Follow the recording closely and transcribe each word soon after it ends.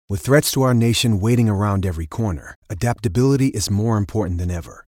With threats to our nation waiting around every corner, adaptability is more important than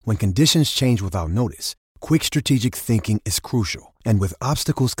ever. When conditions change without notice, quick strategic thinking is crucial. And with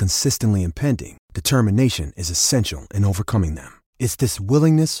obstacles consistently impending, determination is essential in overcoming them. It's this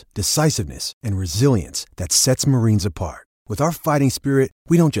willingness, decisiveness, and resilience that sets Marines apart. With our fighting spirit,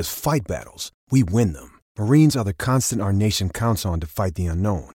 we don't just fight battles, we win them. Marines are the constant our nation counts on to fight the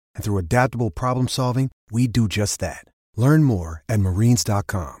unknown. And through adaptable problem solving, we do just that. Learn more at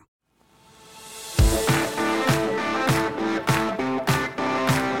marines.com.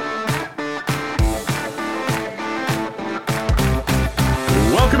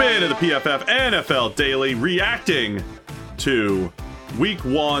 Welcome into the PFF NFL Daily, reacting to Week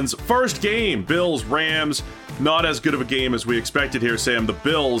 1's first game, Bills-Rams. Not as good of a game as we expected here, Sam. The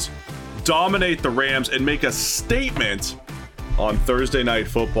Bills dominate the Rams and make a statement on Thursday Night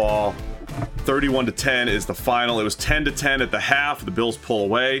Football. 31-10 is the final. It was 10-10 at the half. The Bills pull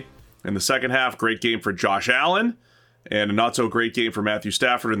away. In the second half, great game for Josh Allen and a not-so-great game for Matthew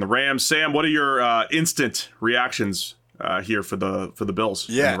Stafford and the Rams. Sam, what are your instant reactions here for the Bills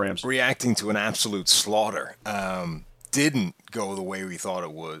and the Rams? Reacting to an absolute slaughter. Didn't go the way we thought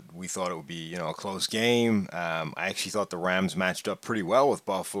it would. We thought it would be, a close game. I actually thought the Rams matched up pretty well with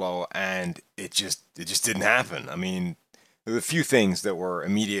Buffalo, and it just didn't happen. I mean, there were a few things that were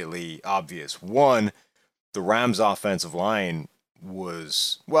immediately obvious. One, the Rams' offensive line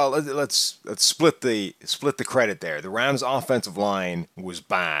was, well, let's split the credit there. The Rams' offensive line was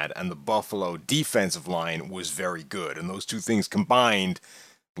bad, and the Buffalo defensive line was very good, and those two things combined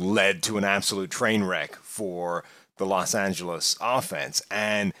led to an absolute train wreck for the Los Angeles offense.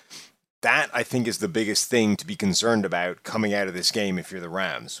 And that, I think, is the biggest thing to be concerned about coming out of this game if you're the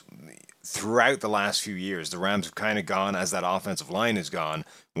Rams. Throughout the last few years, the Rams have kind of gone as that offensive line has gone.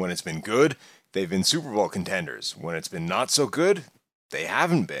 When it's been good, they've been Super Bowl contenders. When it's been not so good, they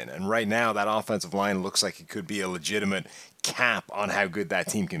haven't been. And right now, that offensive line looks like it could be a legitimate cap on how good that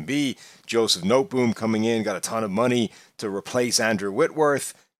team can be. Joseph Noteboom coming in, got a ton of money to replace Andrew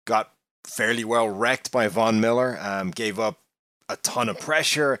Whitworth, got fairly well wrecked by Von Miller, gave up a ton of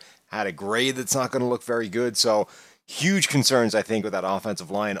pressure, had a grade that's not going to look very good. So huge concerns, I think, with that offensive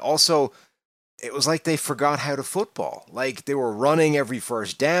line. Also, it was like they forgot how to football. Like, they were running every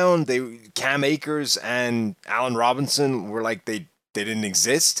first down. Cam Akers and Allen Robinson were like they didn't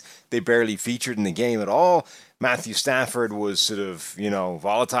exist. They barely featured in the game at all. Matthew Stafford was sort of,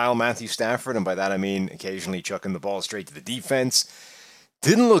 volatile Matthew Stafford, and by that I mean occasionally chucking the ball straight to the defense.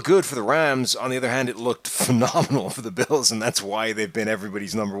 Didn't look good for the Rams. On the other hand, it looked phenomenal for the Bills, and that's why they've been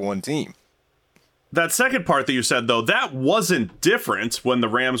everybody's number one team. That second part that you said, though, that wasn't different when the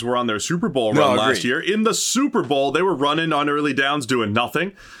Rams were on their Super Bowl run last year. In the Super Bowl, they were running on early downs, doing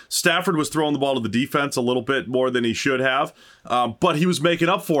nothing. Stafford was throwing the ball to the defense a little bit more than he should have, but he was making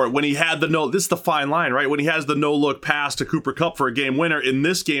up for it when he had this is the fine line, right? When he has the no-look pass to Cooper Kupp for a game winner. In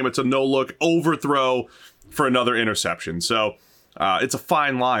this game, it's a no-look overthrow for another interception. So it's a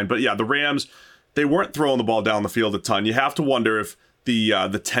fine line. But yeah, the Rams, they weren't throwing the ball down the field a ton. You have to wonder if the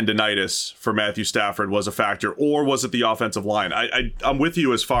tendinitis for Matthew Stafford was a factor, or was it the offensive line? I'm with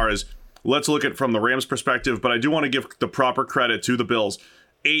you as far as let's look at it from the Rams' perspective, but I do want to give the proper credit to the Bills.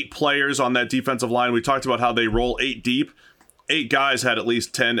 8 players on that defensive line. We talked about how they roll 8 deep. 8 guys had at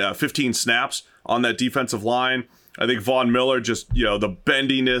least 15 snaps on that defensive line. I think Von Miller just, the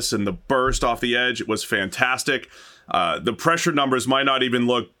bendiness and the burst off the edge was fantastic. The pressure numbers might not even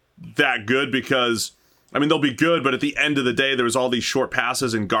look that good because, they'll be good, but at the end of the day, there was all these short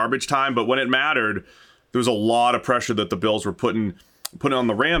passes and garbage time. But when it mattered, there was a lot of pressure that the Bills were putting on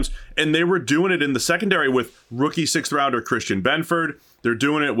the Rams. And they were doing it in the secondary with rookie 6th rounder Christian Benford. They're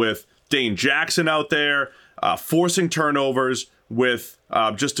doing it with Dane Jackson out there, forcing turnovers with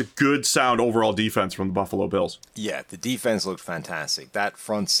just a good, sound overall defense from the Buffalo Bills. Yeah, the defense looked fantastic. That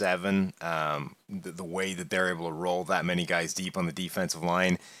front seven, the way that they're able to roll that many guys deep on the defensive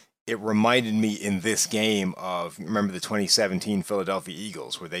line, it reminded me in this game of, remember the 2017 Philadelphia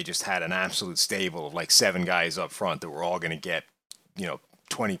Eagles, where they just had an absolute stable of like 7 guys up front that were all going to get,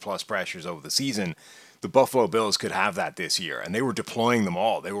 20-plus pressures over the season. The Buffalo Bills could have that this year, and they were deploying them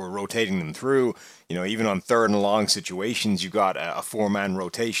all. They were rotating them through. Even on 3rd and long situations, you got a 4-man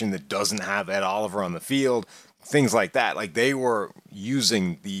rotation that doesn't have Ed Oliver on the field, things like that. Like, they were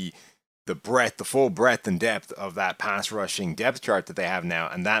using the breadth, the full breadth and depth of that pass rushing depth chart that they have now,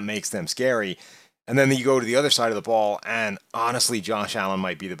 and that makes them scary. And then you go to the other side of the ball, and honestly, Josh Allen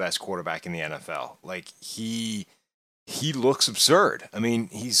might be the best quarterback in the NFL. Like, he looks absurd.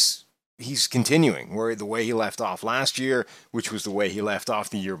 He's he's continuing where the way he left off last year, which was the way he left off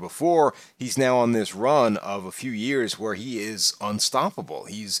the year before. He's now on this run of a few years where he is unstoppable.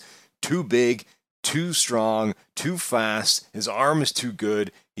 He's too big, too strong, too fast. His arm is too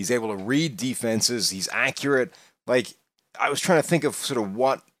good. He's able to read defenses. He's accurate. Like, I was trying to think of sort of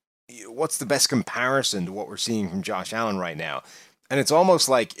what's the best comparison to what we're seeing from Josh Allen right now. And it's almost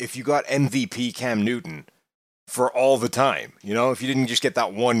like if you got MVP Cam Newton for all the time, if you didn't just get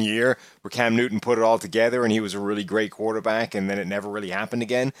that 1 year where Cam Newton put it all together and he was a really great quarterback and then it never really happened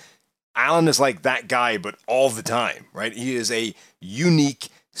again. Allen is like that guy, but all the time, right? He is a unique,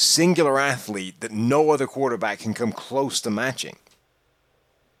 singular athlete that no other quarterback can come close to matching.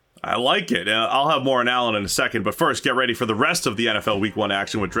 I like it. I'll have more on Allen in a second, but first, get ready for the rest of the NFL Week 1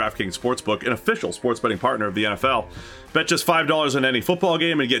 action with DraftKings Sportsbook, an official sports betting partner of the NFL. Bet just $5 on any football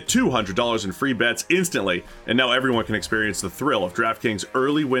game and get $200 in free bets instantly. And now everyone can experience the thrill of DraftKings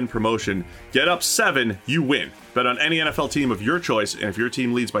early win promotion. Get up 7, you win. Bet on any NFL team of your choice, and if your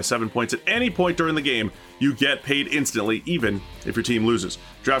team leads by 7 points at any point during the game, you get paid instantly, even if your team loses.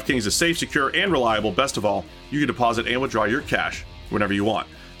 DraftKings is safe, secure, and reliable. Best of all, you can deposit and withdraw your cash whenever you want.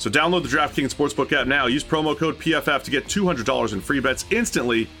 So download the DraftKings Sportsbook app now. Use promo code PFF to get $200 in free bets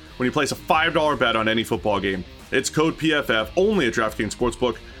instantly when you place a $5 bet on any football game. It's code PFF only at DraftKings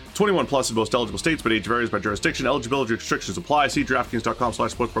Sportsbook. 21 plus in most eligible states, but age varies by jurisdiction. Eligibility restrictions apply. See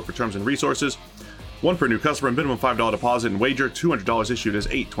DraftKings.com/sportsbook for terms and resources. One per new customer, minimum $5 deposit and wager. $200 issued as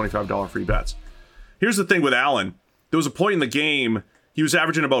 8 $25 free bets. Here's the thing with Allen. There was a point in the game he was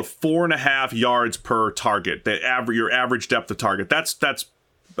averaging about 4.5 yards per target. Your average depth of target. That's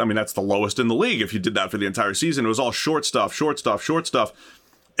the lowest in the league if you did that for the entire season. It was all short stuff.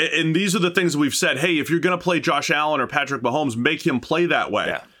 And these are the things that we've said, hey, if you're going to play Josh Allen or Patrick Mahomes, make him play that way.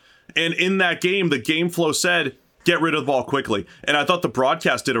 Yeah. And in that game, the game flow said, get rid of the ball quickly. And I thought the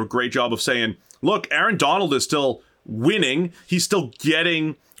broadcast did a great job of saying, look, Aaron Donald is still winning. He's still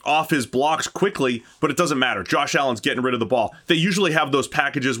getting off his blocks quickly, but it doesn't matter. Josh Allen's getting rid of the ball. They usually have those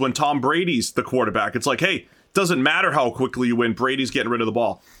packages when Tom Brady's the quarterback. It's like, hey, doesn't matter how quickly you win, Brady's getting rid of the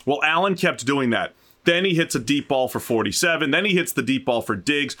ball. Well, Allen kept doing that. Then he hits a deep ball for 47. Then he hits the deep ball for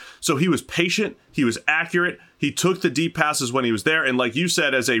Diggs. So he was patient. He was accurate. He took the deep passes when he was there. And like you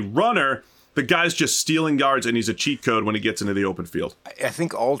said, as a runner, the guy's just stealing yards, and he's a cheat code when he gets into the open field. I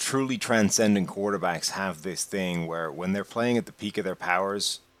think all truly transcendent quarterbacks have this thing where when they're playing at the peak of their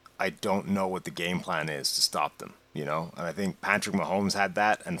powers, I don't know what the game plan is to stop them. And I think Patrick Mahomes had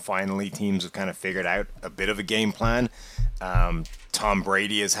that, and finally teams have kind of figured out a bit of a game plan. Tom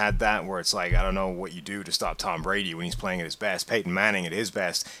Brady has had that, where it's like, I don't know what you do to stop Tom Brady when he's playing at his best. Peyton Manning at his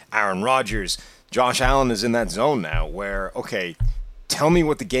best. Aaron Rodgers. Josh Allen is in that zone now where, okay, tell me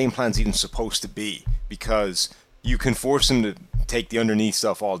what the game plan's even supposed to be, because you can force him to take the underneath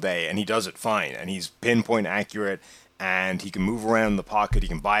stuff all day, and he does it fine, and he's pinpoint accurate, and he can move around in the pocket. He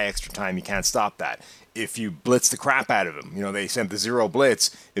can buy extra time. You can't stop that. If you blitz the crap out of him, they sent the zero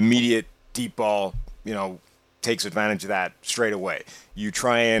blitz, immediate deep ball, takes advantage of that straight away. You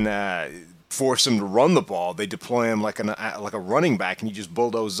try and force him to run the ball, they deploy him like a running back, and he just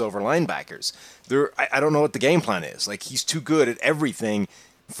bulldozes over linebackers. I don't know what the game plan is. Like, he's too good at everything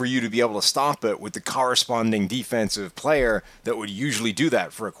for you to be able to stop it with the corresponding defensive player that would usually do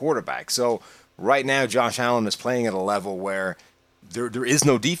that for a quarterback. So right now, Josh Allen is playing at a level where there is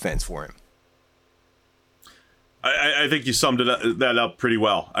no defense for him. I think you summed that up pretty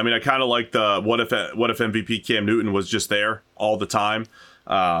well. I mean, I kind of like the what if MVP Cam Newton was just there all the time.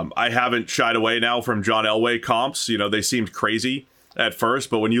 I haven't shied away now from John Elway comps. They seemed crazy at first,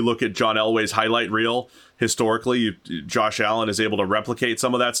 but when you look at John Elway's highlight reel, historically, Josh Allen is able to replicate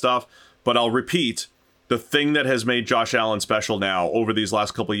some of that stuff. But I'll repeat, the thing that has made Josh Allen special now over these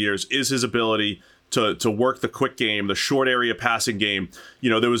last couple of years is his ability to work the quick game, the short area passing game.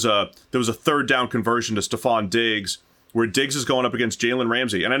 There was a third down conversion to Stephon Diggs where Diggs is going up against Jalen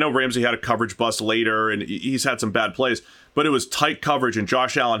Ramsey. And I know Ramsey had a coverage bust later, and he's had some bad plays, but it was tight coverage, and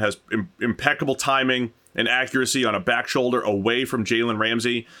Josh Allen has impeccable timing and accuracy on a back shoulder away from Jalen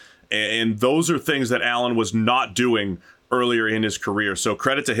Ramsey. And those are things that Allen was not doing earlier in his career. So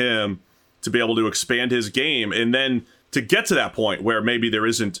credit to him to be able to expand his game and then to get to that point where maybe there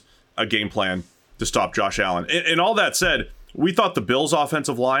isn't a game plan to stop Josh Allen. And all that said, we thought the Bills'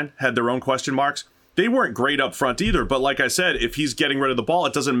 offensive line had their own question marks. They weren't great up front either, but like I said, if he's getting rid of the ball,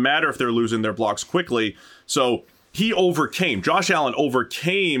 it doesn't matter if they're losing their blocks quickly. So Josh Allen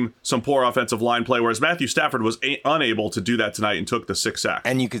overcame some poor offensive line play, whereas Matthew Stafford was unable to do that tonight and took the 6 sacks.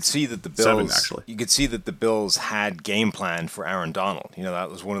 And you could see that the Bills had game plan for Aaron Donald. That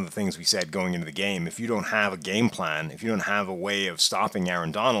was one of the things we said going into the game. If you don't have a game plan, if you don't have a way of stopping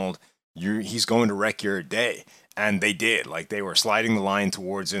Aaron Donald, he's going to wreck your day. And they did. Like, they were sliding the line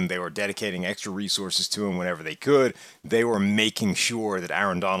towards him. They were dedicating extra resources to him whenever they could. They were making sure that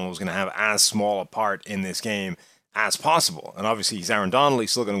Aaron Donald was going to have as small a part in this game as possible. And obviously, he's Aaron Donald.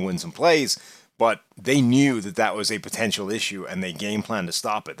 He's still going to win some plays. But they knew that that was a potential issue, and they game planned to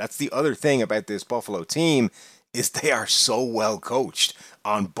stop it. That's the other thing about this Buffalo team, is they are so well coached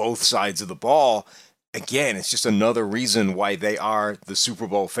on both sides of the ball. Again, it's just another reason why they are the Super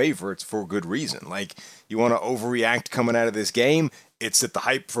Bowl favorites for good reason. Like, you want to overreact coming out of this game, it's that the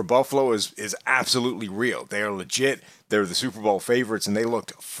hype for Buffalo is absolutely real. They are legit. They're the Super Bowl favorites, and they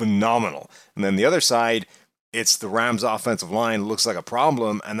looked phenomenal. And then the other side, it's the Rams' offensive line looks like a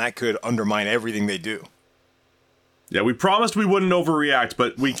problem, and that could undermine everything they do. Yeah, we promised we wouldn't overreact,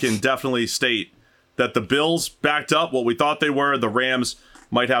 but we can definitely state that the Bills backed up what we thought they were. The Rams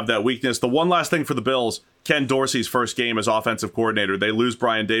might have that weakness. The one last thing for the Bills, Ken Dorsey's first game as offensive coordinator. They lose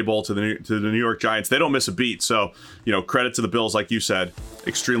Brian Daboll to the New York Giants. They don't miss a beat. So, credit to the Bills, like you said,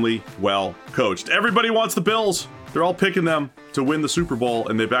 extremely well coached. Everybody wants the Bills. They're all picking them to win the Super Bowl,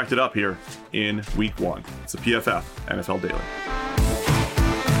 and they backed it up here in Week 1. It's the PFF NFL Daily.